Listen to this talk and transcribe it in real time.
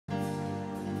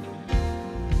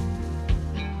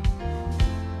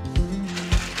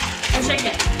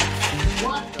chicken.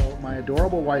 So my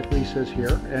adorable wife Lisa is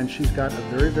here, and she's got a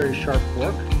very, very sharp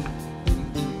fork.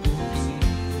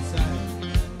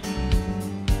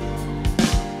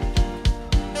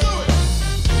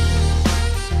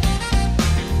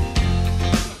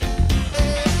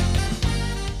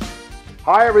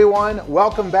 Hi everyone,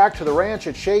 welcome back to the ranch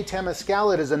at Chez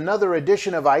Temescal. It is another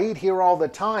edition of I Eat Here All the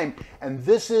Time, and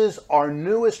this is our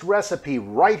newest recipe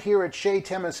right here at Chez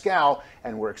Temescal,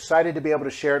 and we're excited to be able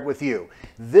to share it with you.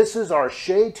 This is our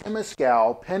Chez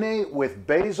Temescal penne with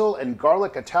basil and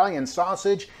garlic Italian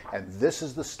sausage, and this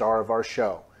is the star of our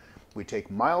show. We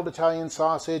take mild Italian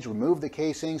sausage, remove the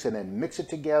casings, and then mix it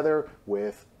together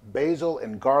with basil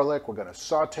and garlic. We're going to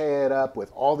saute it up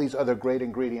with all these other great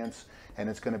ingredients, and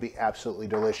it's going to be absolutely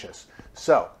delicious.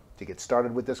 So, to get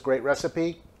started with this great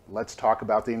recipe, let's talk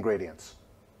about the ingredients.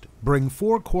 Bring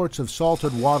 4 quarts of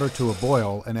salted water to a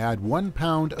boil and add 1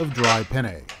 pound of dry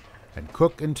penne, and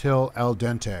cook until al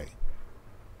dente.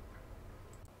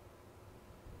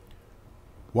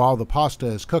 While the pasta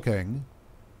is cooking,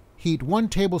 heat 1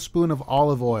 tablespoon of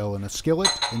olive oil in a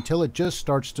skillet until it just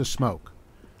starts to smoke.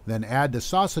 Then add the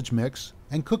sausage mix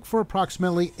and cook for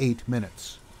approximately 8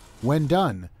 minutes. When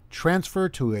done, transfer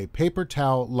to a paper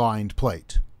towel lined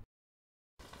plate.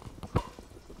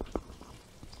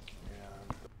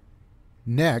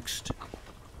 Next,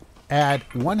 add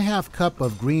 1/2 cup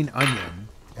of green onion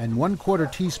and 1/4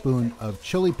 teaspoon of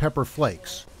chili pepper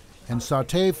flakes and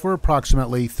saute for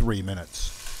approximately 3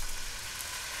 minutes.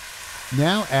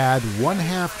 Now add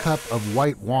 1/2 cup of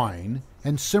white wine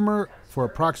and simmer for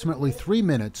approximately 3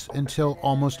 minutes until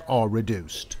almost all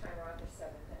reduced.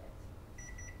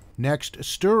 Next,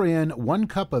 stir in 1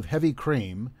 cup of heavy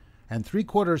cream and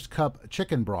 3/4 cup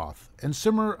chicken broth and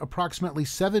simmer approximately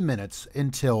 7 minutes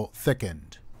until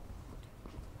thickened.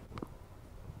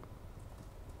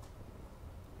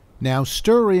 Now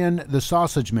stir in the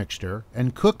sausage mixture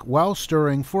and cook while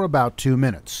stirring for about 2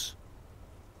 minutes.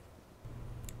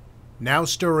 Now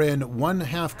stir in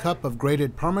 1/2 cup of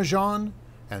grated parmesan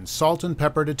and salt and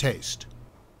pepper to taste.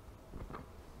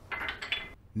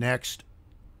 Next,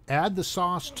 add the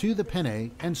sauce to the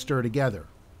penne and stir together.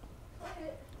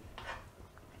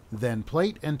 Then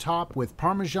plate and top with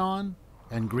parmesan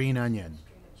and green onion.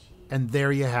 And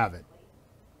there you have it.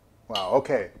 Wow,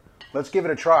 okay. Let's give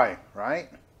it a try, right?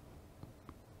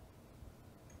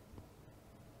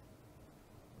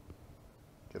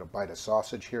 Get a bite of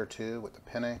sausage here too with the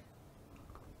penne.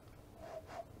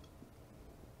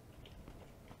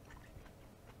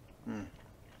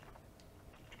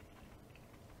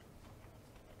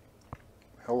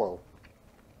 Hello.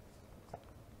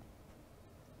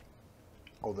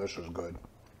 Oh, this is good.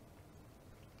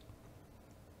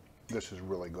 This is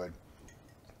really good.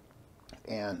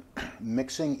 And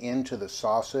mixing into the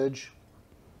sausage,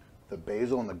 the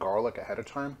basil and the garlic ahead of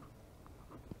time.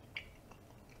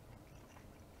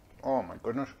 Oh my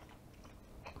goodness.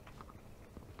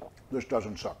 This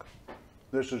doesn't suck.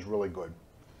 This is really good.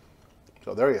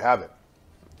 So there you have it.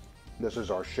 This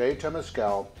is our Chez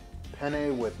Temescal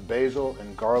penne with basil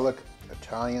and garlic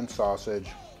Italian sausage.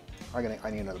 I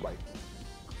need another bite.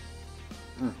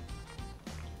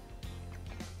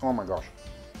 Oh my gosh.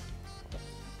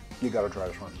 You gotta try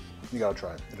this one. You gotta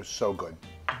try it. It is so good.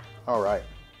 All right.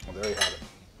 Well, there you have it.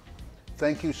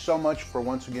 Thank you so much for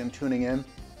once again tuning in,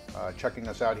 checking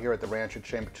us out here at the ranch at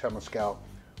Chez Temescal.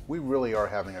 We really are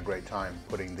having a great time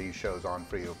putting these shows on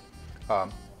for you.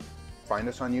 Find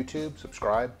us on YouTube,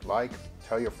 subscribe, like,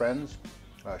 tell your friends,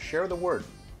 share the word.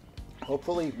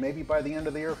 Hopefully, maybe by the end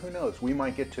of the year, who knows, we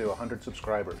might get to 100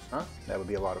 subscribers, huh? That would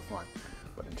be a lot of fun.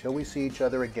 But until we see each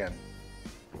other again,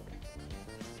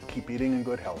 keep eating in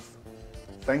good health.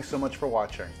 Thanks so much for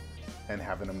watching, and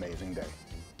have an amazing day.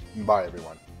 Bye,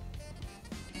 everyone.